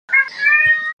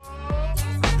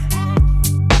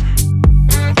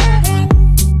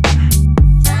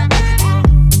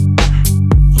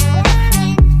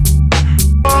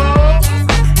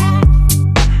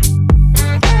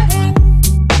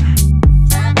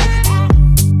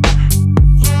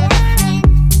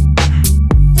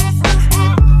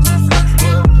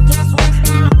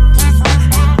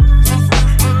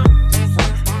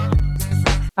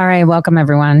right, welcome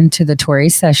everyone to the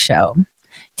Teresa Show.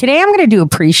 Today I'm going to do a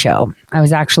pre-show. I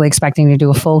was actually expecting to do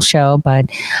a full show, but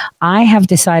I have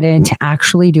decided to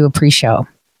actually do a pre-show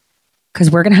because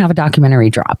we're going to have a documentary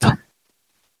drop.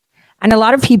 And a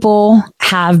lot of people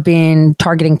have been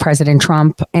targeting President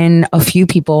Trump, and a few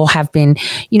people have been,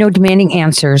 demanding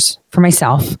answers for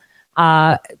myself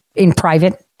in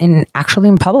private and actually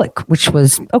in public, which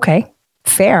was okay,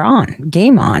 fair on,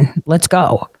 game on, let's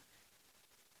go.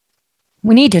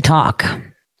 We need to talk.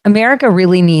 America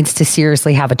really needs to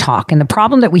seriously have a talk. And the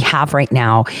problem that we have right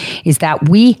now is that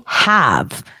we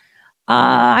have,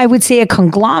 I would say, a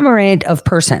conglomerate of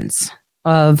persons,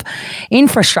 of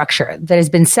infrastructure that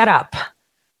has been set up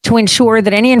to ensure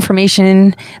that any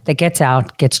information that gets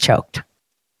out gets choked.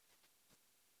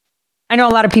 I know a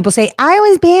lot of people say, I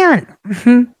was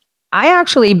banned. I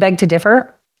actually beg to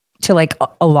differ to like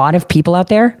a lot of people out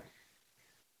there.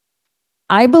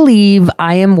 I believe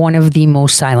I am one of the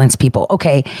most silenced people.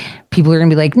 Okay, people are going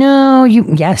to be like, no,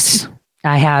 yes,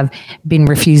 I have been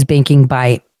refused banking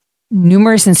by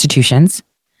numerous institutions.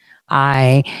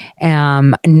 I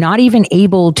am not even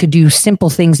able to do simple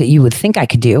things that you would think I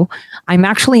could do. I'm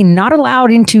actually not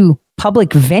allowed into public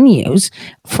venues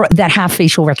that have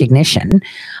facial recognition.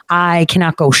 I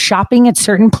cannot go shopping at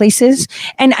certain places,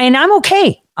 and I'm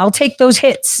okay. I'll take those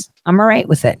hits. I'm all right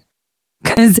with it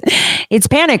because it's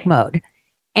panic mode.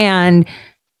 And,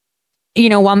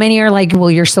 while many are like,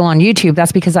 well, you're still on YouTube,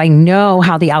 that's because I know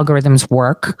how the algorithms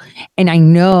work and I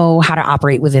know how to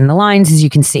operate within the lines, as you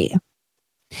can see.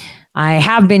 I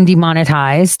have been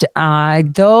demonetized,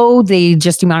 though they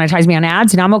just demonetized me on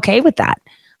ads, and I'm okay with that.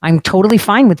 I'm totally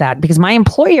fine with that because my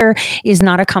employer is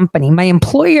not a company. My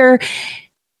employer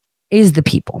is the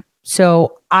people.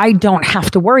 So I don't have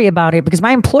to worry about it because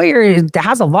my employer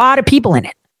has a lot of people in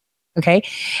it. Okay.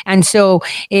 And so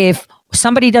if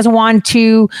somebody doesn't want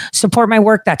to support my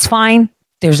work, that's fine.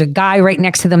 There's a guy right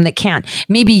next to them that can.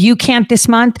 Maybe you can't this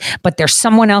month, but there's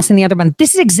someone else in the other month.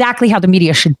 This is exactly how the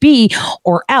media should be,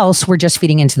 or else we're just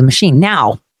feeding into the machine.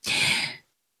 Now,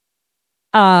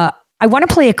 I want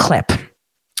to play a clip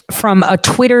from a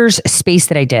Twitter's space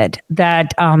that I did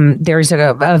that there's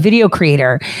a video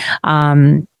creator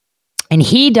and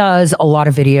he does a lot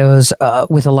of videos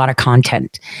with a lot of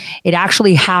content. It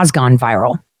actually has gone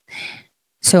viral.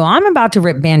 So I'm about to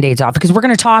rip Band-Aids off because we're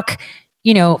going to talk,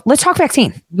 let's talk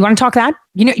vaccine. You want to talk that?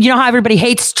 You know how everybody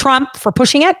hates Trump for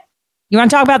pushing it? You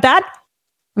want to talk about that?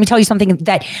 Let me tell you something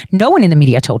that no one in the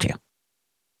media told you.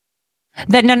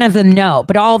 That none of them know,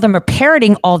 but all of them are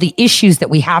parroting all the issues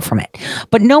that we have from it.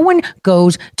 But no one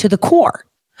goes to the core.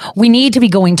 We need to be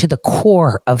going to the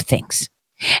core of things.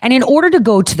 And in order to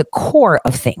go to the core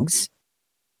of things,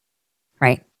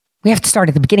 right? We have to start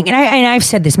at the beginning. And I've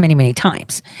said this many, many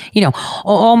times,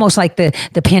 almost like the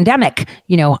pandemic,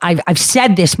 I've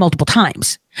said this multiple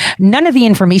times. None of the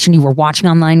information you were watching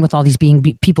online with all these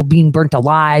people being burnt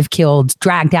alive, killed,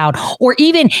 dragged out, or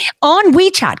even on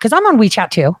WeChat, because I'm on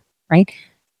WeChat too, right?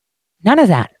 None of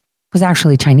that was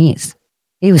actually Chinese.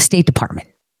 It was State Department.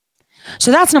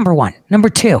 So that's number one. Number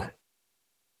two,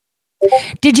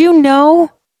 did you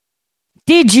know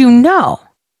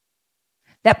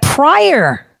that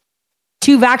prior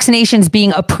to vaccinations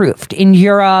being approved in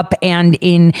Europe and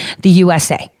in the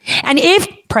USA, and if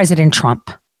President Trump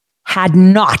had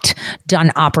not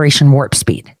done Operation Warp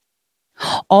Speed,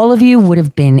 all of you would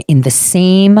have been in the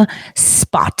same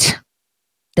spot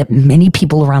that many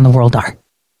people around the world are.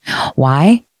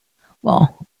 Why?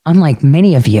 Well, unlike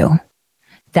many of you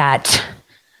that,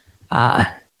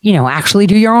 actually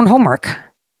do your own homework.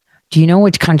 Do you know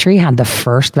which country had the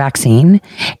first vaccine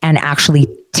and actually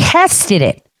tested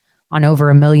it on over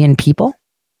 1 million people,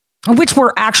 which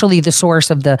were actually the source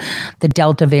of the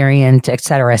Delta variant, et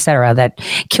cetera, that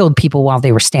killed people while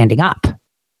they were standing up?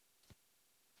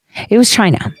 It was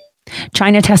China.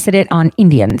 China tested it on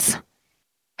Indians.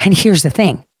 And here's the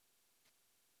thing.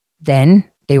 Then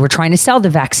they were trying to sell the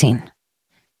vaccine.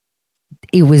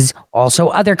 It was also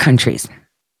other countries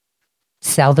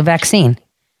sell the vaccine.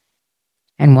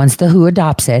 And once the WHO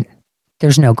adopts it,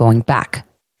 there's no going back.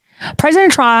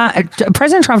 President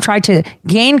Trump tried to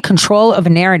gain control of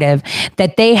a narrative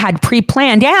that they had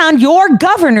pre-planned, and your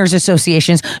governors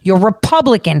associations, your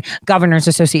Republican governors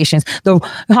associations,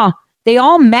 they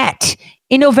all met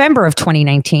in November of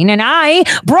 2019. And I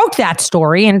broke that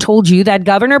story and told you that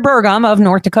Governor Burgum of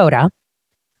North Dakota,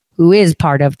 who is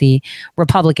part of the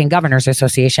Republican Governors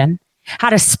Association,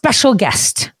 had a special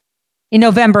guest in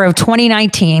November of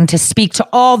 2019 to speak to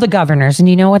all the governors. And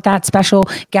you know what that special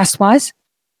guest was?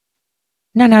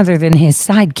 None other than his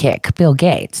sidekick, Bill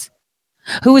Gates,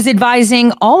 who was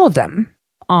advising all of them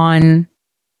on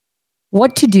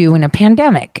what to do in a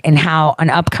pandemic and how an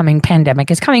upcoming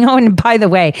pandemic is coming. Oh, and by the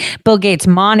way, Bill Gates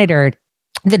monitored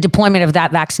the deployment of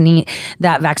that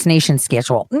vaccination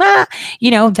schedule,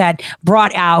 that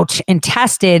brought out and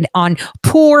tested on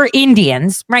poor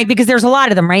Indians, right? Because there's a lot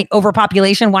of them, right?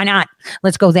 Overpopulation. Why not?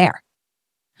 Let's go there.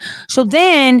 So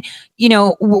then,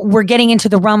 we're getting into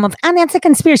the realm of, and that's a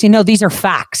conspiracy. No, these are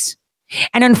facts.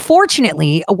 And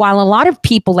unfortunately, while a lot of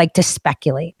people like to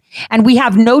speculate, and we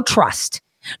have no trust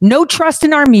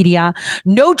in our media,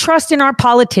 no trust in our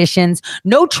politicians,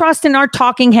 no trust in our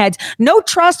talking heads, no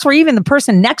trust for even the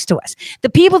person next to us. The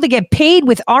people that get paid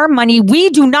with our money,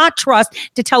 we do not trust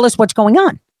to tell us what's going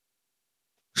on.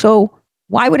 So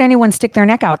why would anyone stick their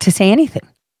neck out to say anything?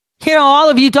 All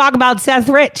of you talk about Seth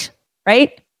Rich,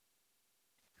 right?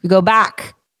 You go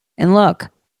back and look,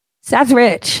 Seth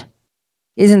Rich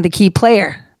isn't the key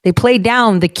player. They played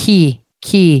down the key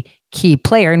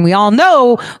player. And we all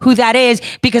know who that is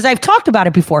because I've talked about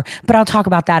it before, but I'll talk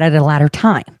about that at a later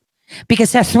time because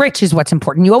Seth Rich is what's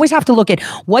important. You always have to look at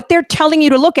what they're telling you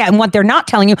to look at and what they're not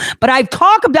telling you. But I've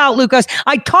talked about Lucas.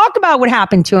 I talk about what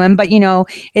happened to him, but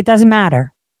it doesn't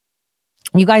matter.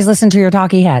 You guys listen to your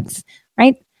talkie heads,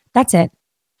 right? That's it.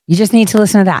 You just need to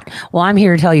listen to that. Well, I'm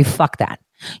here to tell you, fuck that.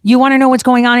 You want to know what's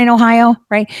going on in Ohio,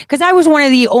 right? Because I was one of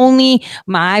the only,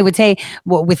 I would say,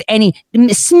 with any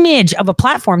smidge of a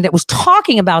platform that was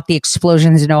talking about the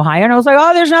explosions in Ohio. And I was like,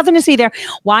 oh, there's nothing to see there.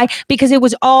 Why? Because it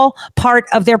was all part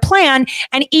of their plan.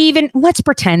 And even, let's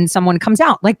pretend someone comes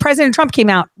out, like President Trump came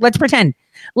out. Let's pretend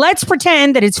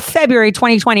that it's February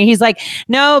 2020. He's like,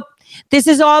 no, this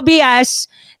is all BS.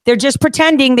 They're just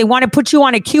pretending. They want to put you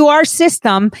on a QR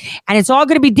system and it's all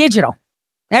going to be digital.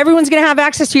 Everyone's going to have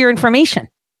access to your information,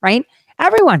 right?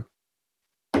 Everyone.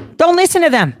 Don't listen to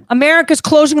them. America's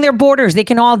closing their borders. They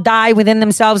can all die within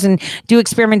themselves and do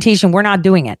experimentation. We're not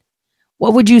doing it.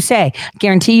 What would you say? I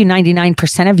guarantee you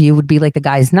 99% of you would be like, the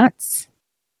guy's nuts,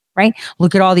 right?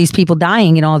 Look at all these people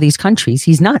dying in all these countries.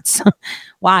 He's nuts.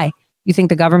 Why? You think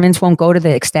the governments won't go to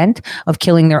the extent of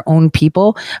killing their own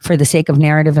people for the sake of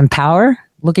narrative and power?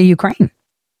 Look at Ukraine.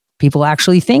 People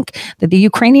actually think that the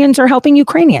Ukrainians are helping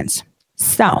Ukrainians.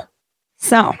 So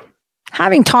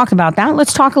having talked about that,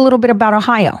 let's talk a little bit about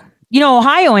Ohio.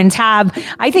 Ohioans have,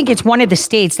 I think it's one of the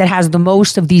states that has the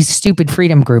most of these stupid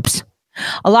freedom groups.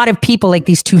 A lot of people like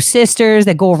these two sisters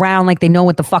that go around like they know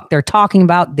what the fuck they're talking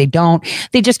about. They don't.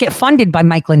 They just get funded by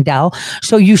Mike Lindell.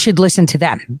 So you should listen to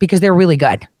them because they're really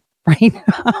good, right?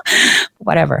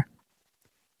 Whatever.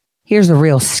 Here's the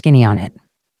real skinny on it.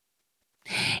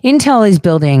 Intel is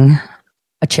building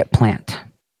a chip plant.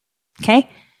 Okay?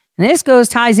 And this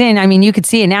ties in. I mean, you could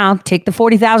see it now. Take the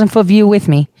 40,000 foot view with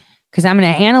me because I'm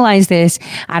going to analyze this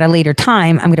at a later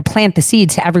time. I'm going to plant the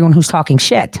seeds to everyone who's talking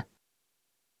shit.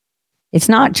 It's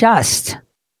not just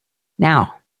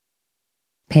now.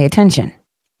 Pay attention.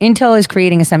 Intel is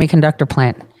creating a semiconductor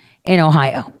plant in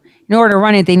Ohio. In order to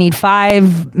run it, they need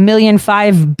 5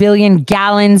 billion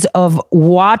gallons of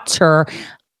water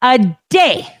a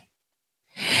day.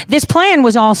 This plan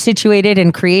was all situated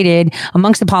and created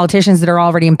amongst the politicians that are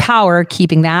already in power,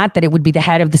 keeping that it would be the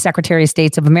head of the Secretary of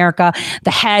States of America,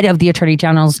 the head of the Attorney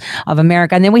Generals of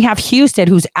America. And then we have Houston,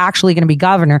 who's actually going to be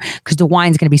governor because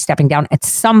DeWine's going to be stepping down at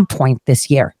some point this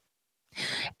year.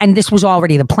 And this was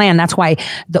already the plan. That's why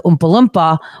the Oompa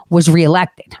Loompa was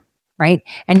reelected, right?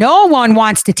 And no one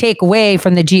wants to take away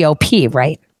from the GOP,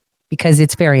 right? Because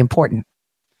it's very important.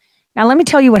 Now, let me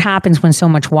tell you what happens when so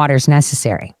much water is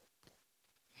necessary.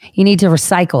 You need to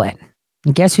recycle it.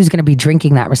 And guess who's going to be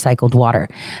drinking that recycled water?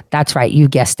 That's right. You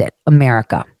guessed it.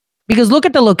 America. Because look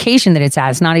at the location that it's at.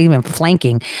 It's not even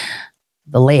flanking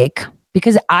the lake.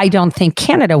 Because I don't think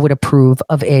Canada would approve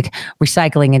of it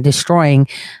recycling and destroying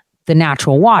the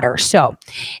natural water. So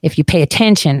if you pay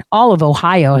attention, all of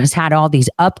Ohio has had all these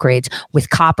upgrades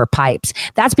with copper pipes.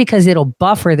 That's because it'll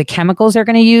buffer the chemicals they're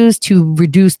going to use to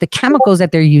reduce the chemicals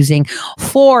that they're using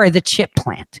for the chip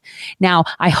plant. Now,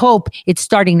 I hope it's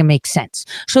starting to make sense.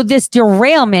 So this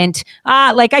derailment,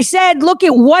 like I said, look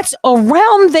at what's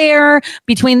around there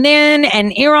between then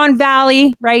and Huron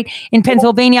Valley, right, in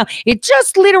Pennsylvania. It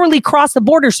just literally crossed the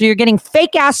border. So you're getting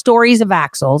fake ass stories of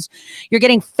axles. You're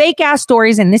getting fake ass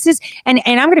stories. And this is, and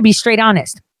I'm going to be straight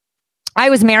honest. I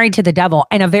was married to the devil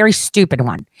and a very stupid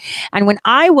one. And when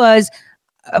I was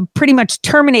pretty much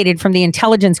terminated from the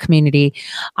intelligence community,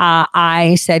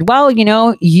 I said, well,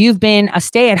 you've been a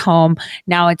stay-at-home.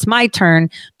 Now it's my turn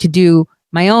to do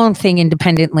my own thing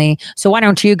independently. So why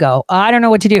don't you go? I don't know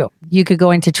what to do. You could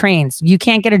go into trains. You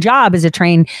can't get a job as a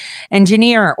train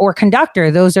engineer or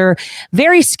conductor. Those are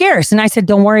very scarce. And I said,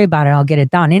 don't worry about it. I'll get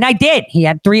it done. And I did. He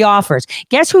had 3 offers.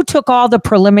 Guess who took all the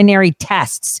preliminary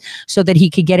tests so that he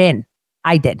could get in?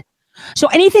 I did. So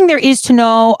anything there is to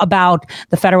know about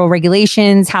the federal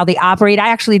regulations, how they operate, I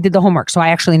actually did the homework. So I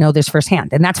actually know this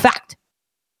firsthand, and that's fact.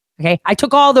 Okay. I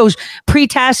took all those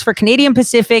pre-tests for Canadian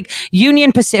Pacific,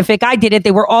 Union Pacific. I did it.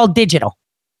 They were all digital,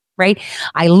 right?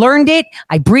 I learned it.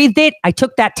 I breathed it. I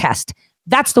took that test.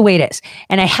 That's the way it is.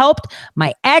 And I helped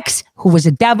my ex, who was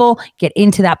a devil, get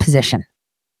into that position,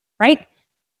 right?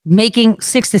 Making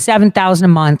 $6,000 to $7,000 a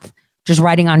month, just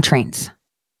riding on trains.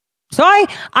 So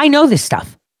I know this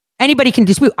stuff. Anybody can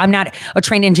dispute. I'm not a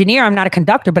trained engineer. I'm not a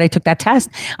conductor, but I took that test.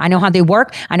 I know how they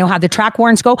work. I know how the track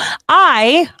warrants go.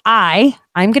 I'm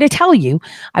going to tell you,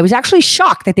 I was actually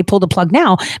shocked that they pulled the plug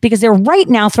now because they're right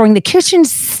now throwing the kitchen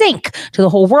sink to the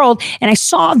whole world. And I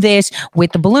saw this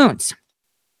with the balloons.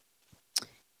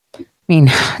 I mean,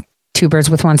 2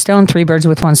 birds with 1 stone, 3 birds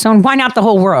with 1 stone. Why not the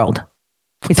whole world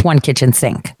with 1 kitchen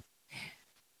sink?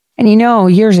 And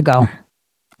years ago,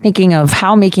 thinking of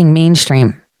how making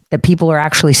mainstream that people are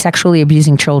actually sexually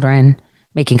abusing children,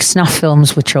 making snuff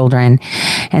films with children,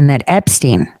 and that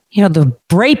Epstein, the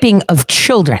raping of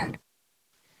children,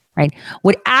 right,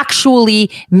 would actually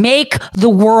make the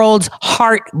world's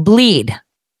heart bleed.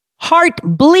 Heart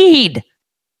bleed.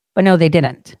 But no, they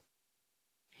didn't.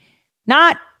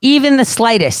 Not even the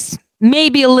slightest.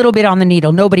 Maybe a little bit on the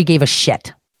needle. Nobody gave a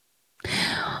shit.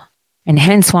 And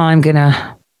hence why I'm going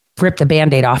to rip the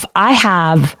Band-Aid off. I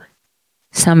have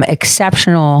some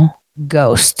exceptional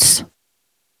ghosts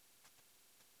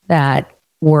that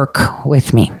work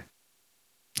with me.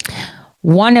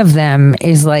 One of them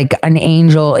is like an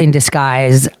angel in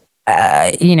disguise.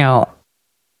 He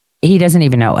doesn't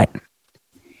even know it.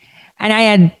 And I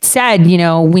had said,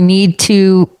 we need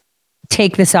to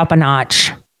take this up a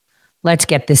notch. Let's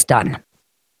get this done.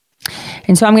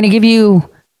 And so I'm going to give you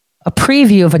a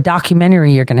preview of a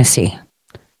documentary you're going to see.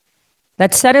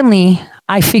 That suddenly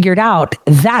I figured out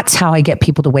that's how I get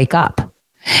people to wake up.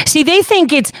 See, they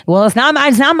think it's not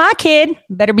my kid.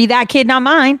 Better be that kid, not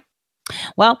mine.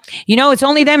 Well, it's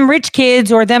only them rich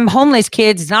kids or them homeless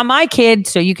kids. It's not my kid.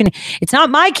 So it's not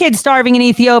my kid starving in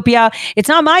Ethiopia. It's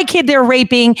not my kid they're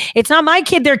raping. It's not my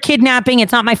kid they're kidnapping.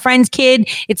 It's not my friend's kid.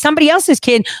 It's somebody else's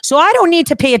kid. So I don't need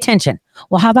to pay attention.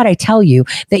 Well, how about I tell you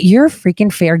that you're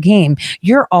freaking fair game?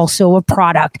 You're also a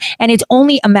product, and it's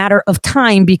only a matter of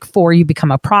time before you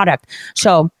become a product.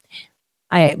 So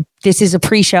this is a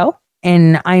pre-show,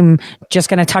 and I'm just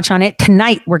going to touch on it.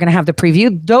 Tonight, we're going to have the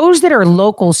preview. Those that are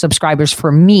local subscribers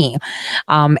for me,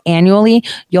 annually,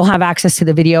 you'll have access to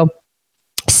the video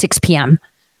 6 p.m.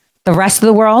 The rest of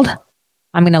the world,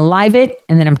 I'm going to live it,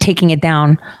 and then I'm taking it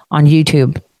down on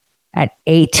YouTube at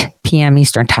 8 p.m.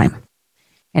 Eastern time.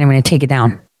 And I'm going to take it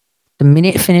down. The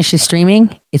minute it finishes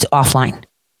streaming, it's offline.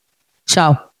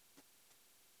 So,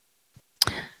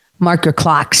 mark your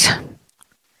clocks.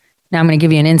 Now I'm going to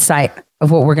give you an insight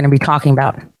of what we're going to be talking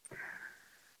about.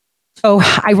 So,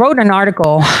 I wrote an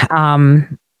article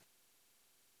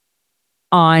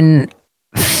on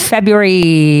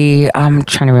February. I'm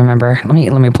trying to remember. Let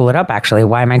me pull it up. Actually,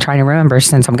 why am I trying to remember?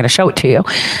 Since I'm going to show it to you.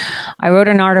 I wrote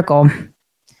an article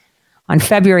on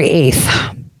February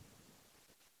 8th.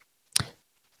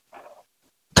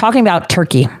 Talking about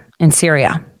Turkey and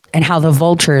Syria and how the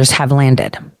vultures have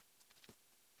landed.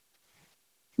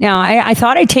 Now, I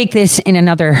thought I'd take this in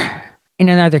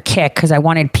another kick because I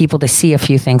wanted people to see a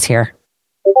few things here.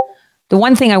 The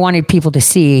one thing I wanted people to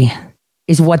see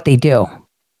is what they do.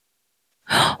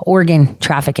 Organ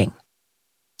trafficking.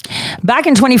 Back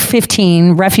in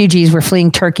 2015, refugees were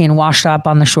fleeing Turkey and washed up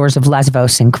on the shores of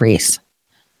Lesbos in Greece.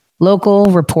 Local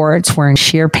reports were in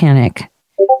sheer panic,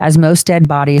 as most dead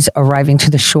bodies arriving to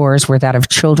the shores were that of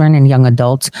children and young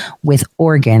adults with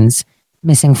organs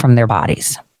missing from their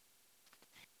bodies.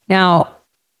 Now,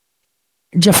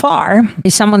 Jafar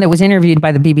is someone that was interviewed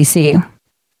by the BBC.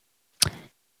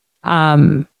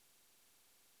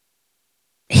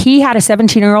 He had a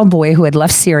 17-year-old boy who had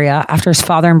left Syria after his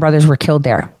father and brothers were killed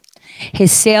there.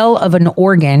 His sale of an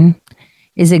organ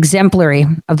is exemplary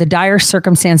of the dire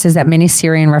circumstances that many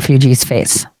Syrian refugees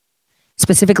face,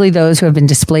 specifically those who have been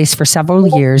displaced for several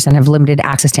years and have limited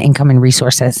access to income and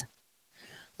resources.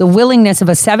 The willingness of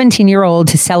a 17-year-old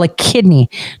to sell a kidney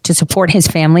to support his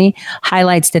family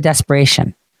highlights the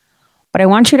desperation. But I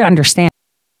want you to understand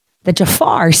that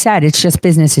Jafar said it's just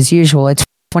business as usual. It's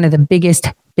one of the biggest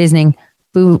businesses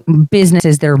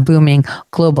that are booming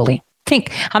globally. Think,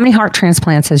 how many heart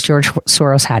transplants has George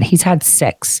Soros had? He's had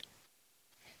 6.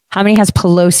 How many has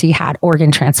Pelosi had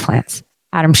organ transplants?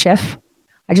 Adam Schiff?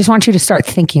 I just want you to start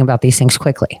thinking about these things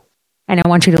quickly. And I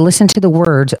want you to listen to the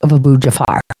words of Abu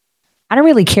Jafar. I don't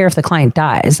really care if the client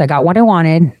dies. I got what I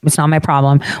wanted. It's not my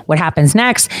problem. What happens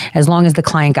next, as long as the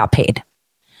client got paid.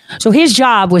 So his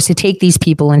job was to take these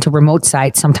people into remote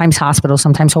sites, sometimes hospitals,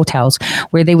 sometimes hotels,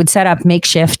 where they would set up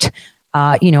makeshift,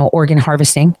 organ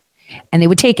harvesting, and they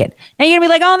would take it. Now you're gonna be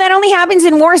like, oh, that only happens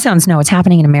in war zones. No, it's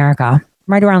happening in America,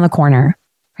 right around the corner.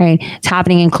 Right? It's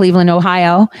happening in Cleveland,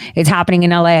 Ohio. It's happening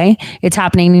in LA. It's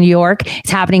happening in New York.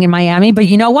 It's happening in Miami. But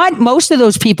you know what? Most of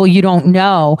those people you don't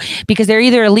know because they're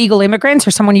either illegal immigrants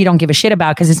or someone you don't give a shit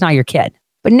about because it's not your kid.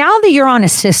 But now that you're on a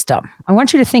system, I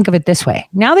want you to think of it this way.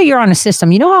 Now that you're on a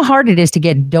system, you know how hard it is to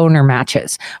get donor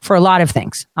matches for a lot of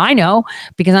things. I know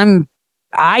because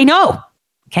I know.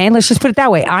 Okay, let's just put it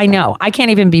that way. I know. I can't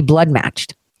even be blood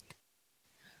matched.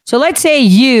 So let's say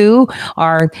you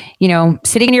are,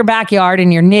 sitting in your backyard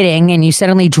and you're knitting and you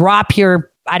suddenly drop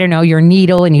your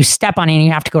needle and you step on it and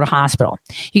you have to go to hospital.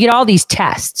 You get all these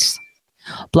tests,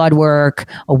 blood work,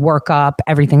 a workup,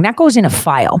 everything. That goes in a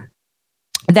file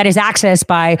that is accessed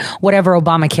by whatever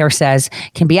Obamacare says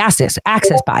can be accessed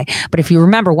by. But if you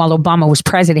remember, while Obama was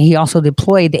president, he also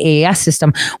deployed the AAS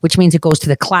system, which means it goes to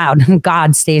the cloud.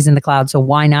 God stays in the cloud, so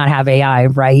why not have AI,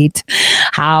 right?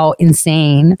 How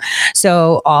insane.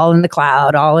 So all in the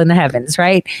cloud, all in the heavens,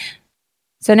 right?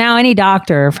 So now any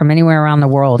doctor from anywhere around the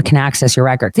world can access your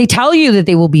records. They tell you that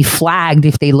they will be flagged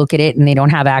if they look at it and they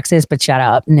don't have access, but shut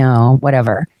up. No,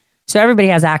 whatever. So everybody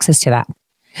has access to that.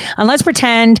 And let's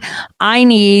pretend I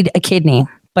need a kidney,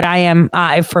 but I am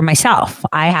for myself.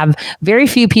 I have very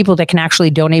few people that can actually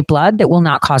donate blood that will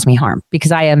not cause me harm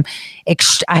because I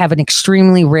have an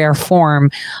extremely rare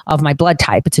form of my blood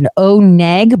type. It's an O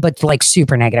neg, but like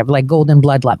super negative, like golden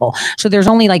blood level. So there's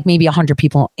only like maybe 100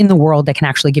 people in the world that can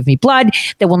actually give me blood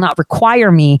that will not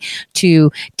require me to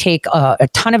take a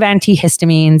ton of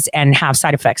antihistamines and have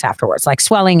side effects afterwards, like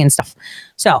swelling and stuff.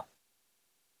 So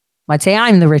let's say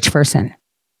I'm the rich person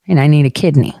and I need a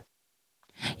kidney.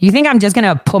 You think I'm just going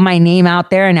to put my name out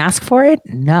there and ask for it?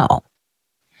 No.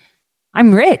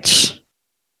 I'm rich.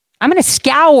 I'm going to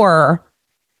scour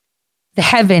the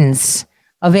heavens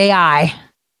of AI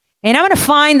and I'm going to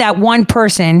find that one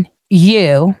person,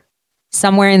 you,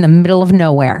 somewhere in the middle of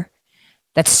nowhere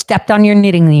that stepped on your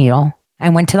knitting needle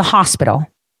and went to the hospital.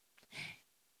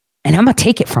 And I'm going to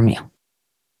take it from you.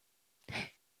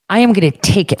 I am going to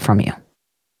take it from you.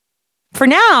 For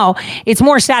now, it's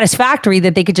more satisfactory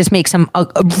that they could just make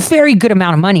a very good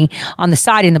amount of money on the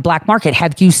side in the black market.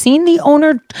 Have you seen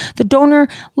the donor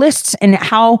lists and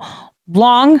how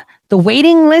long the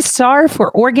waiting lists are for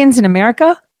organs in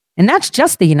America? And that's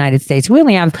just the United States. We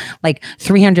only have like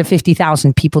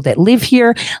 350,000 people that live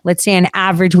here. Let's say on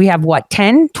average, we have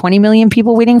 10, 20 million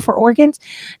people waiting for organs.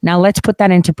 Now let's put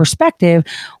that into perspective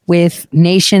with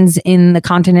nations in the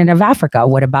continent of Africa.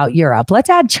 What about Europe? Let's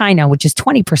add China, which is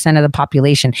 20% of the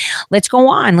population. Let's go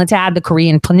on. Let's add the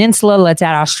Korean Peninsula. Let's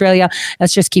add Australia.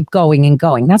 Let's just keep going and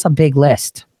going. That's a big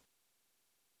list.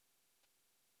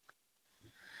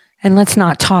 And let's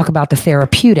not talk about the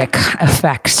therapeutic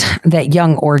effects that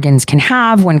young organs can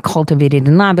have when cultivated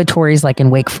in laboratories like in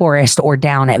Wake Forest or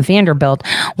down at Vanderbilt,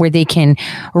 where they can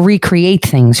recreate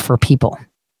things for people.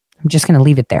 I'm just going to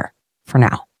leave it there for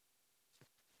now.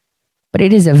 But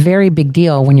it is a very big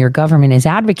deal when your government is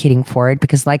advocating for it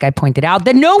because, like I pointed out,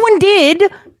 that no one did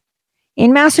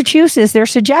in Massachusetts. They're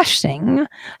suggesting,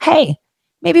 hey,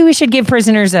 maybe we should give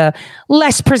prisoners a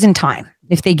less prison time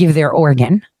if they give their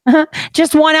organ.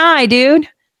 Just one eye, dude.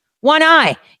 One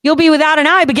eye. You'll be without an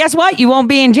eye, but guess what? You won't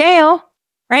be in jail,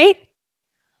 right?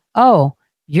 Oh,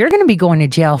 you're going to be going to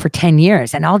jail for 10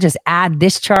 years and I'll just add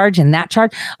this charge and that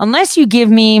charge. Unless you give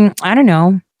me, I don't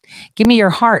know, give me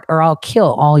your heart or I'll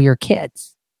kill all your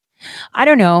kids. I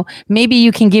don't know. Maybe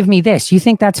you can give me this. You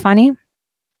think that's funny?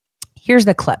 Here's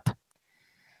the clip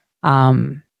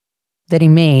that he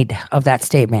made of that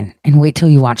statement. And wait till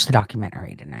you watch the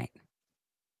documentary tonight.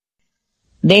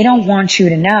 They don't want you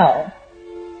to know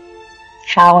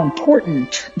how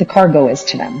important the cargo is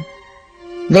to them.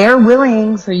 They're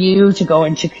willing for you to go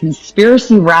into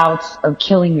conspiracy routes of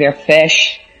killing their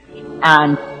fish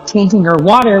and tainting your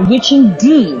water, which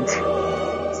indeed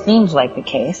seems like the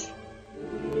case.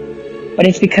 But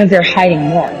it's because they're hiding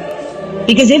more.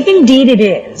 Because if indeed it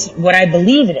is what I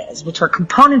believe it is, which are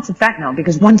components of fentanyl,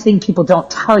 because one thing people don't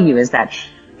tell you is that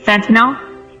fentanyl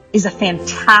is a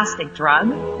fantastic drug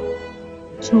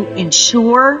to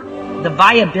ensure the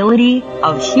viability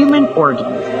of human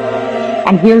organs.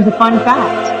 And here's the fun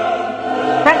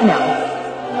fact.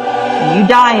 Fentanyl, when you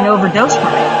die and overdose from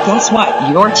it, guess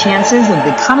what? Your chances of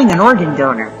becoming an organ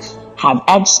donor have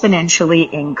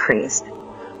exponentially increased.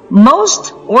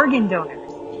 Most organ donors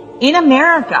in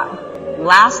America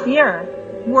last year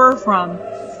were from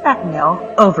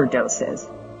fentanyl overdoses.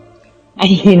 And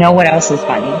you know what else is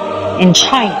funny? In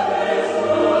China,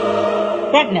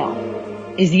 fentanyl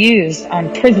is used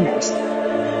on prisoners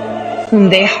whom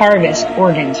they harvest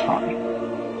organs from.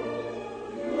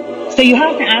 So you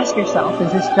have to ask yourself,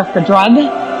 is this just a drug?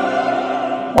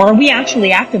 Or are we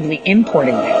actually actively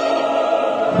importing this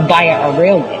via our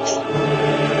railways?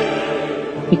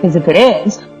 Because if it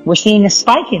is, we're seeing a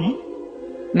spike in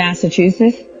it.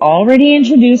 Massachusetts already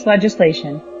introduced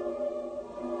legislation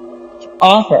to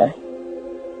offer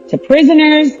to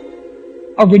prisoners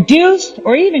a reduced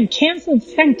or even canceled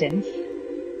sentence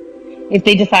if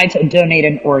they decide to donate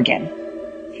an organ.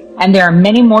 And there are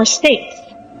many more states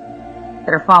that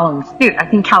are following suit. I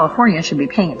think California should be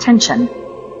paying attention.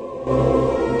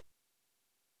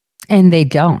 And they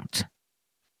don't.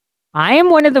 I am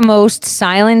one of the most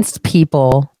silenced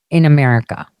people in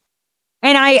America.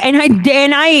 And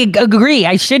I agree,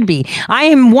 I should be. I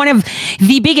am one of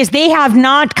the biggest. They have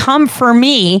not come for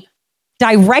me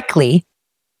directly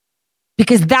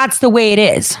because that's the way it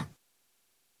is.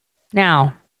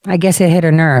 Now, I guess it hit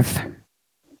a nerve.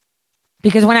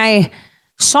 Because when I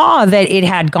saw that it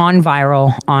had gone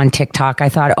viral on TikTok, I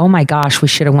thought, oh my gosh, we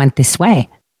should have went this way.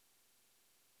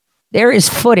 There is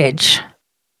footage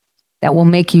that will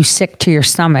make you sick to your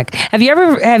stomach. Have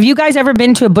you guys ever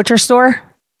been to a butcher store?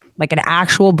 Like an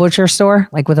actual butcher store,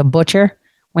 like with a butcher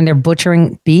when they're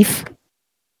butchering beef?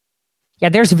 Yeah,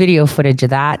 there's video footage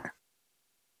of that.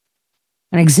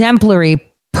 An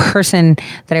exemplary person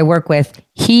that I work with,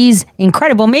 he's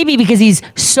incredible, maybe because he's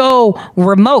so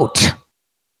remote.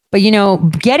 But,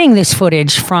 getting this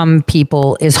footage from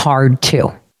people is hard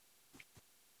too.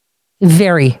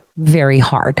 Very, very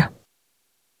hard.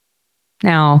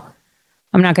 Now,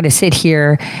 I'm not going to sit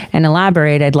here and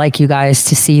elaborate. I'd like you guys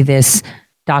to see this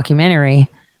documentary.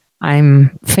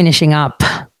 I'm finishing up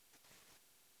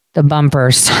the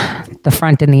bumpers, the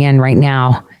front and the end right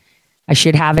now. I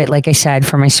should have it, like I said,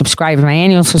 for my subscribers. My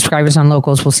annual subscribers on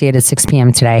Locals will see it at 6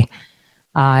 p.m. today.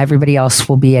 Everybody else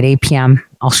will be at 8 p.m.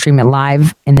 I'll stream it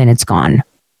live, and then it's gone.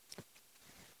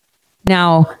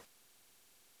 Now,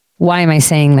 why am I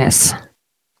saying this?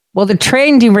 Well, the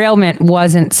train derailment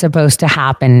wasn't supposed to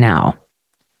happen now,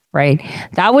 right?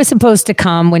 That was supposed to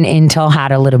come when Intel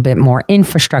had a little bit more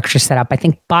infrastructure set up. I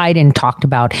think Biden talked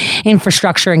about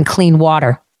infrastructure and clean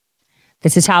water.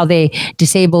 This is how they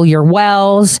disable your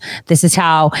wells. This is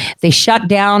how they shut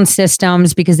down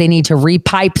systems because they need to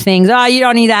repipe things. Oh, you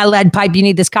don't need that lead pipe. You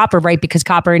need this copper, right? Because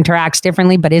copper interacts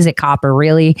differently. But is it copper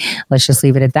really? Let's just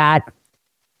leave it at that.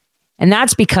 And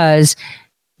that's because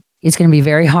it's going to be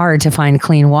very hard to find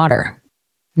clean water.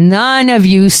 None of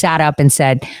you sat up and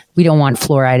said, we don't want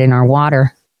fluoride in our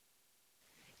water.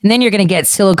 And then you're going to get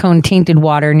silicone tainted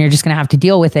water and you're just going to have to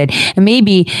deal with it. And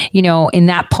maybe, in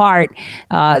that part,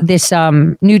 this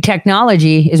new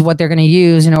technology is what they're going to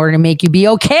use in order to make you be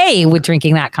okay with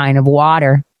drinking that kind of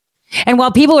water. And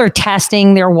while people are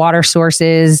testing their water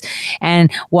sources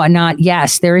and whatnot,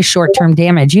 yes, there is short-term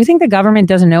damage. You think the government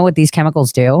doesn't know what these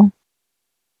chemicals do?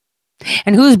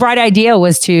 And whose bright idea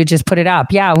was to just put it up?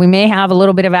 Yeah, we may have a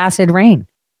little bit of acid rain,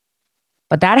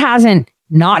 but that hasn't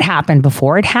not happened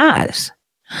before. It has.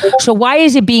 So why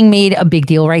is it being made a big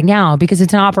deal right now? Because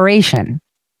it's an operation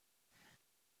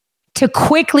to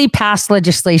quickly pass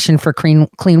legislation for clean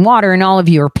water, and all of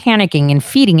you are panicking and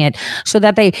feeding it so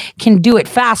that they can do it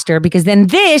faster, because then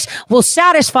this will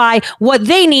satisfy what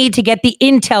they need to get the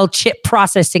Intel chip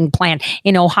processing plant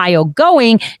in Ohio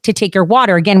going to take your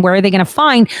water. Again, where are they going to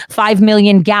find 5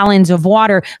 million gallons of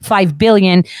water? 5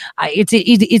 billion.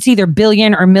 It's either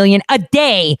billion or million a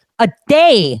day.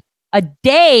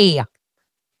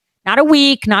 Not a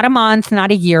week, not a month,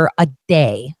 not a year, a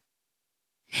day.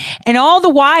 And all the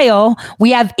while,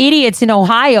 we have idiots in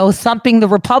Ohio thumping the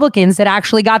Republicans that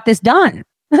actually got this done.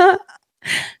 Because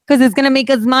it's going to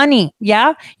make us money.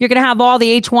 Yeah? You're going to have all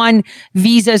the H-1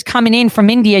 visas coming in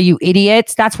from India, you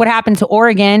idiots. That's what happened to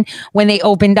Oregon when they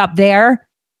opened up there.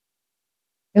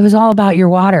 It was all about your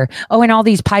water. Oh, and all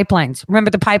these pipelines.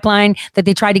 Remember the pipeline that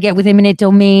they tried to get with eminent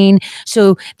domain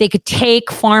so they could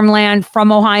take farmland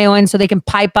from Ohio and so they can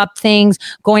pipe up things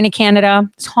going to Canada.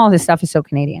 All this stuff is so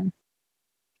Canadian.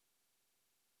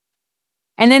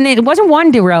 And then it wasn't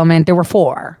one derailment. There were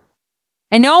 4.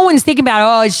 And no one's thinking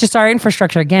about, it's just our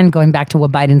infrastructure. Again, going back to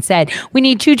what Biden said, we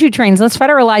need choo-choo trains. Let's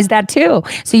federalize that too.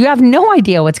 So you have no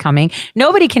idea what's coming.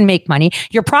 Nobody can make money.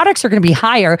 Your products are going to be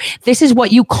higher. This is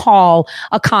what you call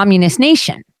a communist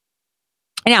nation.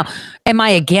 Now, am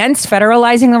I against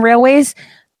federalizing the railways?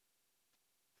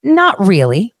 Not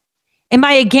really. Am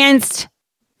I against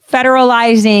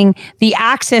federalizing the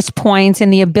access points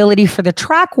and the ability for the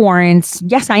track warrants?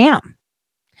 Yes, I am.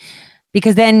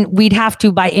 Because then we'd have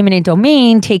to, by eminent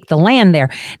domain, take the land there.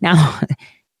 Now,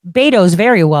 Beto's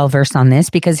very well versed on this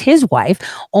because his wife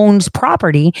owns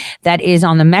property that is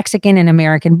on the Mexican and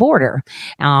American border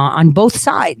on both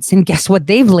sides. And guess what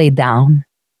they've laid down?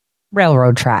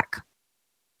 Railroad tracks,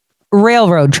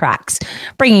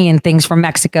 bringing in things from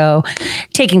Mexico,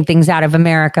 taking things out of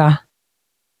America.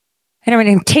 And I'm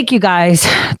going to take you guys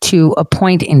to a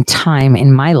point in time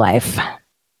in my life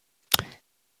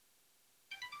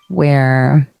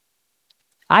where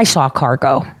I saw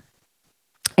cargo.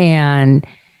 And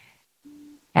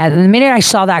at the minute I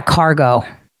saw that cargo,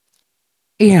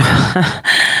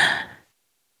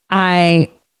 I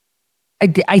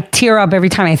tear up every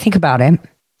time I think about it.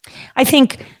 I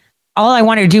think all I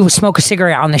wanted to do was smoke a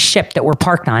cigarette on the ship that we're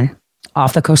parked on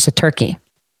off the coast of Turkey.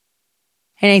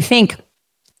 And I think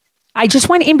I just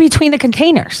went in between the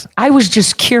containers. I was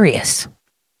just curious,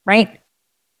 right?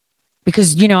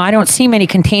 Because, I don't see many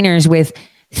containers with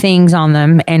things on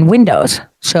them and windows.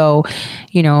 So,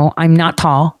 I'm not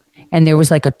tall. And there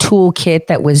was like a tool kit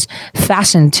that was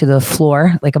fastened to the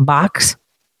floor, like a box.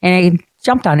 And I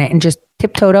jumped on it and just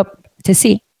tiptoed up to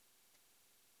see.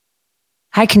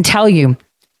 I can tell you,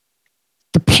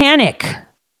 the panic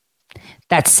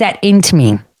that set into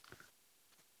me,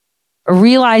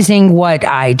 realizing what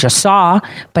I just saw,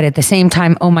 but at the same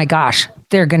time, oh my gosh,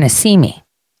 they're going to see me.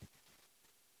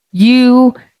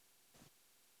 You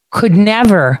could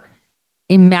never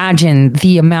imagine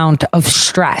the amount of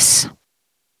stress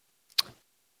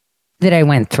that I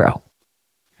went through.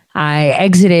 I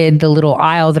exited the little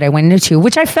aisle that I went into,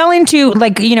 which I fell into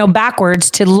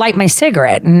backwards to light my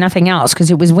cigarette and nothing else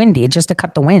because it was windy, just to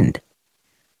cut the wind.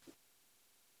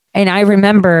 And I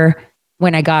remember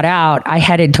when I got out, I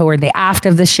headed toward the aft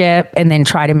of the ship and then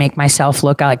try to make myself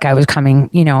look like I was coming,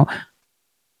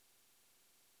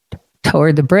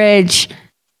 toward the bridge.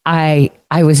 I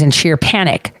was in sheer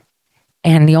panic.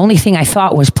 And the only thing I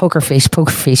thought was poker face.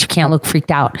 You can't look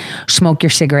freaked out. Smoke your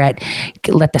cigarette.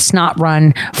 Let the snot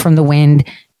run from the wind.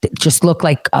 Just look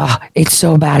like, it's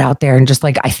so bad out there. And just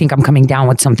like, I think I'm coming down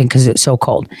with something because it's so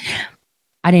cold.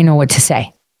 I didn't know what to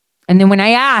say. And then when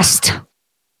I asked,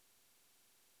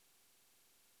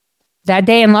 that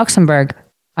day in Luxembourg,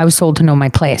 I was told to know my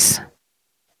place.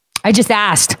 I just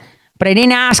asked, but I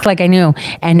didn't ask like I knew.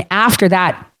 And after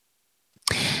that,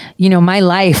 my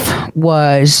life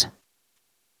was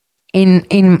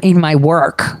in my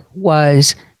work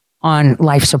was on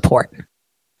life support.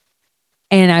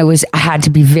 And I had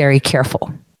to be very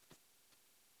careful.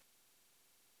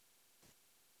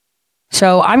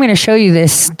 So I'm going to show you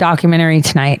this documentary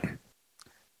tonight.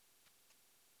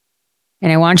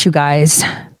 And I want you guys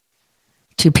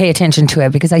to pay attention to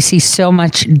it because I see so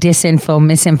much disinfo,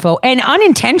 misinfo, and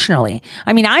unintentionally.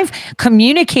 I mean, I've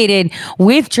communicated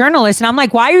with journalists and I'm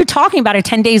like, why are you talking about it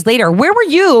 10 days later? Where were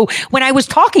you when I was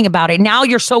talking about it? Now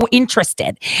you're so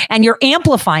interested and you're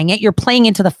amplifying it. You're playing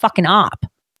into the fucking op.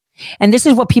 And this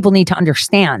is what people need to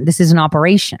understand. This is an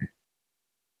operation.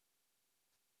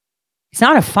 It's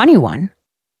not a funny one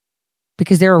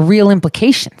because there are real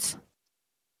implications.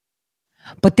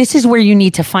 But this is where you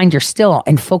need to find your still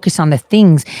and focus on the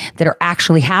things that are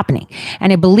actually happening.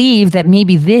 And I believe that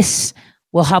maybe this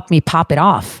will help me pop it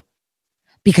off.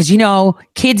 Because,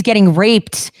 kids getting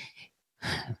raped,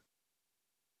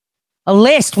 a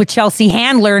list with Chelsea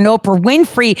Handler and Oprah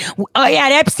Winfrey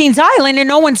at Epstein's Island, and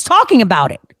no one's talking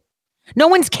about it. No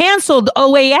one's canceled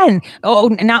OAN. Oh,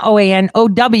 not OAN,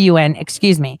 OWN,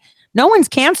 excuse me. No one's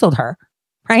canceled her,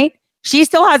 right? She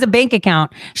still has a bank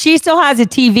account. She still has a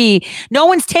TV. No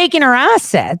one's taken her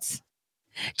assets.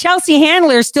 Chelsea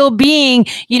Handler still being,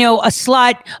 a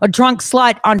slut, a drunk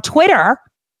slut on Twitter,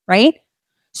 right?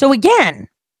 So again,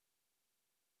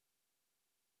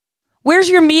 where's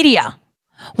your media?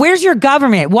 Where's your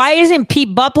government? Why isn't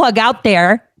Pete Buttplug out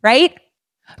there, right?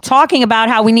 Talking about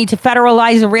how we need to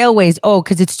federalize the railways. Oh,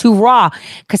 because it's too raw.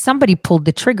 Because somebody pulled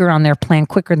the trigger on their plan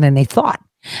quicker than they thought.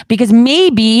 Because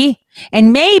maybe,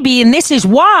 and this is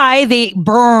why they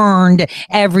burned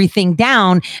everything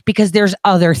down, because there's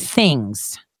other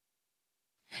things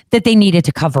that they needed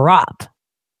to cover up.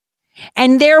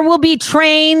 And there will be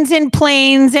trains and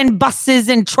planes and buses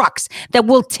and trucks that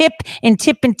will tip and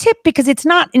tip and tip, because it's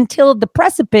not until the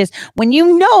precipice, when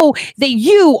you know that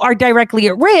you are directly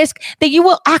at risk, that you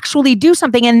will actually do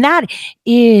something. And that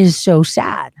is so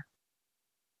sad.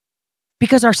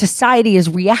 Because our society is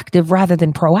reactive rather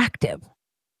than proactive.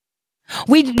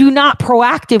 We do not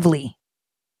proactively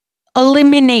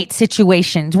eliminate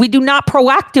situations. We do not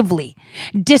proactively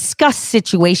discuss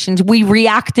situations. We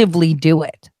reactively do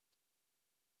it.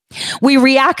 We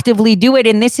reactively do it.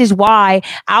 And this is why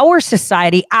our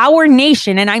society, our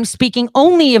nation, and I'm speaking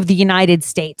only of the United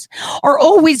States, are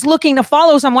always looking to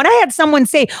follow someone. I had someone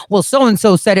say, well,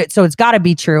 so-and-so said it, so it's got to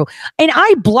be true. And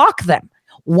I block them.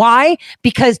 Why?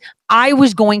 Because I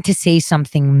was going to say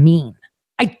something mean.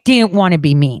 I didn't want to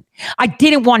be mean. I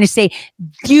didn't want to say,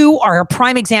 you are a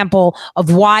prime example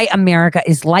of why America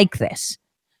is like this.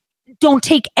 Don't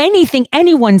take anything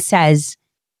anyone says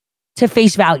to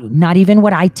face value, not even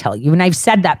what I tell you. And I've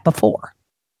said that before.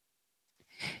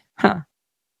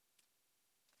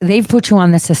 They've put you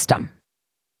on the system.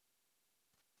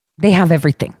 They have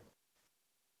everything.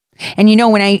 And you know,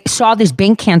 when I saw this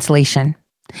bank cancellation,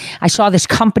 I saw this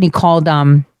company called,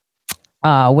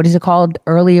 what is it called?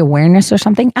 Early Awareness or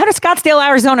something? Out of Scottsdale,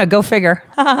 Arizona. Go figure.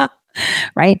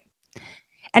 Right?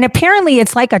 And apparently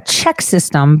it's like a check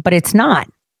system, but it's not.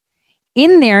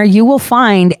 In there, you will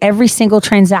find every single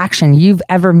transaction you've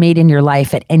ever made in your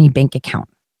life at any bank account.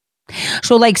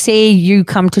 So like, say you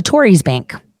come to Tori's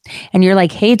bank and you're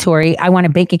like, hey, Tori, I want a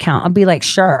bank account. I'll be like,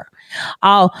 sure.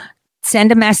 I'll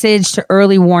send a message to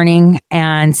Early Warning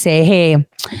and say, hey,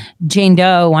 Jane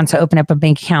Doe wants to open up a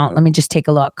bank account. Let me just take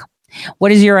a look. What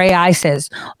does your AI says?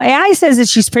 AI says that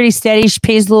she's pretty steady. She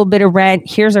pays a little bit of rent.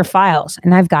 Here's her files.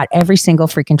 And I've got every single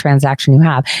freaking transaction you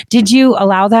have. Did you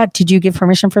allow that? Did you give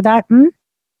permission for that?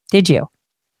 Did you?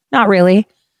 Not really.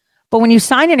 But when you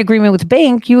sign an agreement with the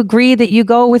bank, you agree that you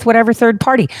go with whatever third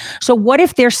party. So what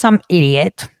if there's some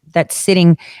idiot that's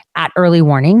sitting at Early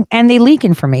Warning and they leak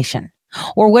information?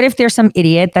 Or what if there's some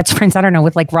idiot that's friends, I don't know,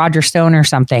 with like Roger Stone or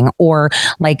something, or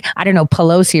like, I don't know,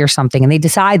 Pelosi or something, and they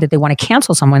decide that they want to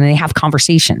cancel someone and they have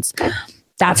conversations.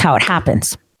 That's how it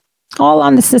happens. All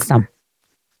on the system.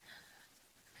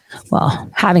 Well,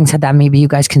 having said that, maybe you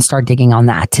guys can start digging on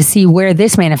that to see where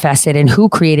this manifested and who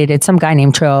created it. Some guy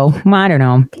named Tro. I don't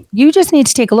know. You just need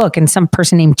to take a look. And some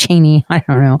person named Cheney. I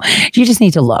don't know. You just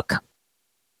need to look.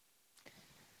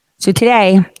 So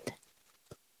today,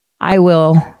 I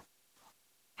will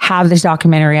have this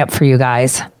documentary up for you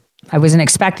guys. I wasn't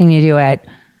expecting to do it,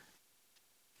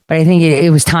 but I think it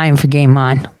was time for Game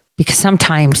On, because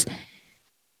sometimes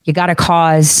you got to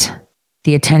cause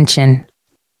the attention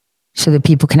so that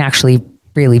people can actually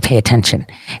really pay attention.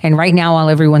 And right now, while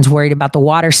everyone's worried about the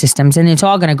water systems, and it's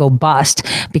all going to go bust,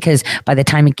 because by the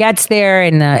time it gets there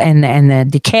and the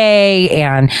decay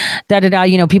and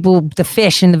you know, people, the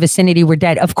fish in the vicinity were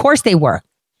dead. Of course they were.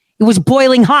 It was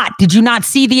boiling hot. Did you not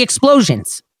see the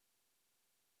explosions?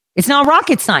 It's not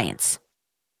rocket science.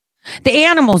 The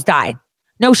animals died.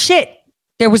 No shit.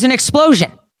 There was an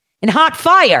explosion and hot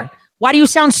fire. Why do you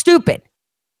sound stupid?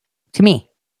 To me,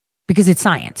 because it's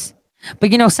science.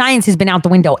 But you know, science has been out the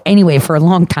window anyway for a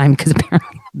long time, because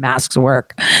apparently masks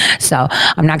work. So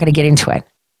I'm not going to get into it.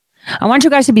 I want you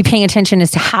guys to be paying attention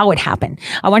as to how it happened.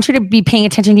 I want you to be paying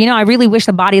attention. You know, I really wish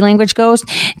the Body Language Ghost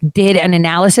did an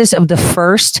analysis of the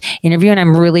first interview, and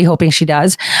I'm really hoping she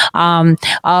does,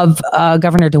 of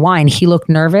Governor DeWine. He looked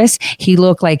nervous. He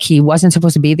looked like he wasn't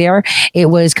supposed to be there.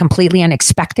 It was completely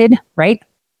unexpected, right?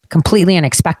 Completely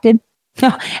unexpected.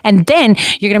 And then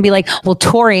you're going to be like, well,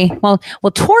 Tori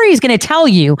is going to tell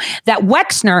you that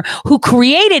Wexner, who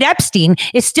created Epstein,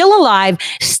 is still alive,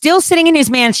 still sitting in his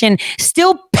mansion,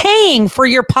 still paying for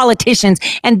your politicians.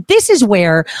 And this is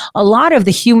where a lot of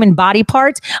the human body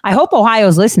parts, I hope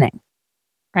Ohio's listening,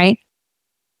 right,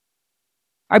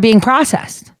 are being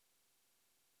processed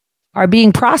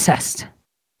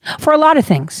for a lot of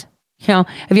things. You know,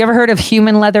 have you ever heard of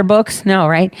human leather books? No,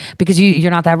 right? Because you're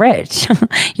not that rich.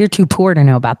 You're too poor to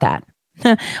know about that.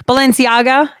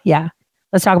 Balenciaga? Yeah.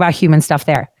 Let's talk about human stuff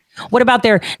there. What about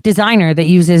their designer that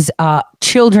uses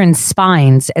children's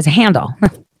spines as a handle?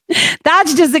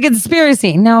 That's just a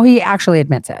conspiracy. No, he actually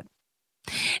admits it.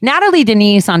 Natalie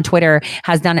Denise on Twitter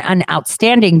has done an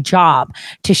outstanding job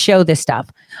to show this stuff.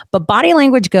 But Body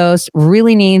Language Ghost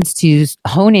really needs to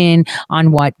hone in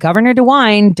on what Governor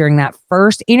DeWine, during that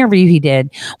first interview he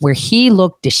did, where he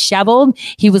looked disheveled.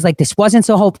 He was like, this wasn't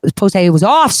so supposed to, it was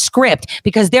off script,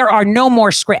 because there are no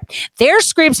more script. Their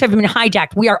scripts have been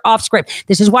hijacked. We are off script.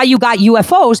 This is why you got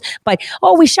UFOs, but,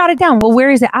 oh, we shot it down. Well, where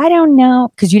is it? I don't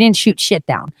know, because you didn't shoot shit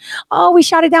down. Oh, we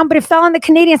shot it down, but it fell on the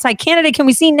Canadian side. Canada, can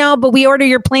we see? No, but we order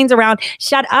your planes around.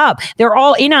 Shut up. They're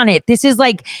all in on it. This is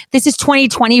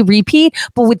 2020 repeat,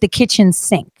 but with the kitchen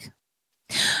sink.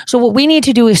 So what we need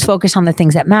to do is focus on the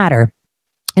things that matter.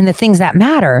 And the things that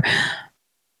matter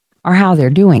are how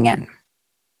they're doing it.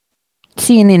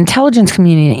 See, in the intelligence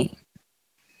community,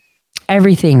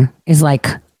 everything is like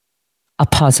a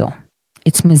puzzle.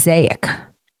 It's mosaic.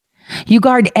 You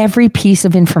guard every piece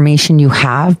of information you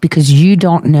have because you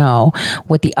don't know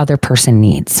what the other person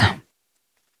needs.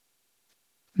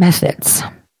 Methods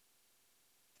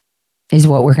is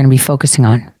what we're going to be focusing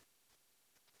on,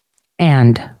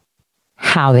 and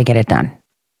how they get it done.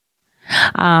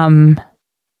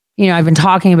 I've been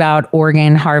talking about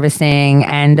organ harvesting,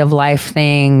 end of life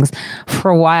things for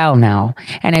a while now.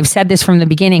 And I've said this from the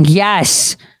beginning.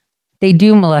 Yes, they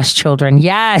do molest children.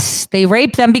 Yes, they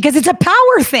rape them because it's a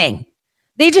power thing.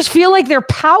 They just feel like they're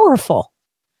powerful.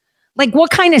 Like,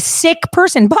 what kind of sick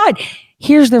person? But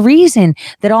here's the reason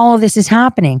that all of this is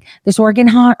happening. This organ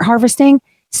harvesting,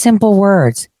 simple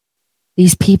words.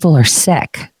 These people are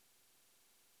sick.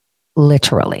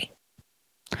 Literally.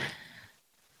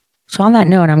 So on that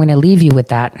note, I'm going to leave you with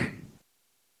that.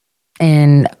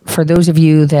 And for those of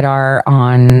you that are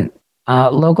on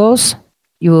Logos,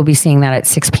 you will be seeing that at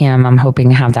 6 p.m. I'm hoping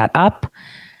to have that up.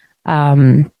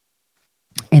 And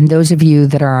those of you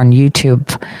that are on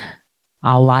YouTube,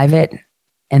 I'll live it,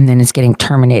 and then it's getting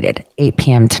terminated 8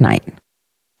 p.m. tonight.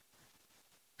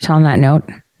 So on that note,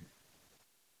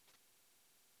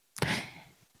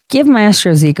 give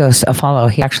Maestro Zikos a follow.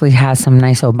 He actually has some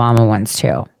nice Obama ones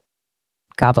too.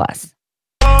 God bless.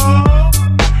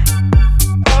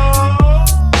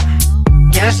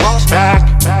 Guess who's back?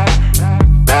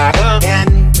 Back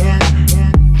again.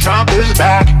 Trump is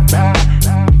back.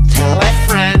 Tell a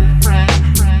friend.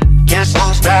 Guess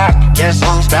who's back? Guess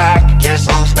who's back? Guess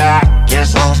who's back?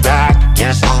 Guess who's back?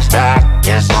 Guess who's back?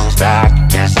 Guess who's back?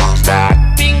 Guess who's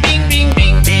back? Bing bing bing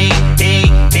bing bing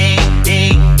bing bing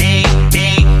bing bing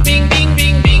bing bing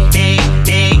bing bing bing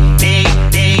bing bing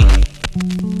bing.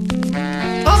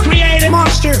 I'll create a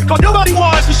monster, cause nobody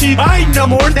wants to see Biden no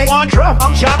more. They want Trump.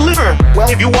 I'm John Liver. Well,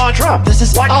 if you want Trump, this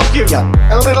is what I'll give you.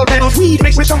 A little bit of weed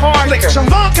mixed with some hard liquor, some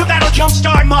vodka that'll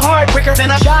jumpstart my heart quicker than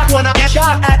a shot when I get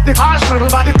shot at the hospital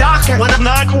by the doctor. When I'm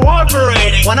not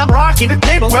cooperating, when I'm rocking the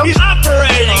table, well, he's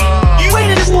operating. You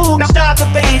waited this long, now stop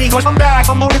debating, cause I'm back,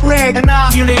 I'm on the reg and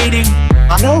ovulating.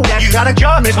 I know that you got a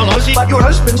job, Miss Pelosi, but your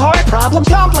husband's heart problem's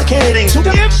complicating. So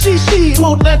the FCC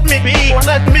won't let me be, or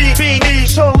let me be me,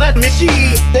 so let me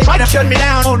see. They try to shut me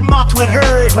down on my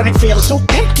Twitter, but it feels so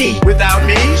empty without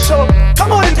me. So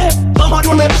come on and thumb on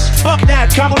your lips, fuck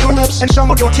that, cover your lips and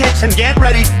some of your tits, and get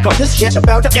ready, cause this shit's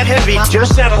about to get heavy.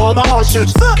 Just settle all the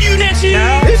lawsuits. Fuck you, Nancy.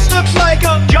 This looks like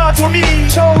a job for me,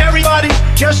 so everybody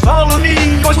just follow me,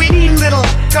 cause we need a little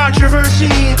controversy,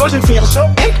 cause it feels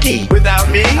so empty without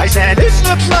me. I said this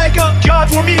looks like a job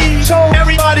for me, so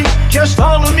everybody just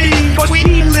follow me, cause we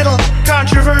need a little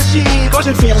controversy, cause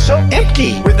it feels so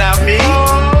empty without me.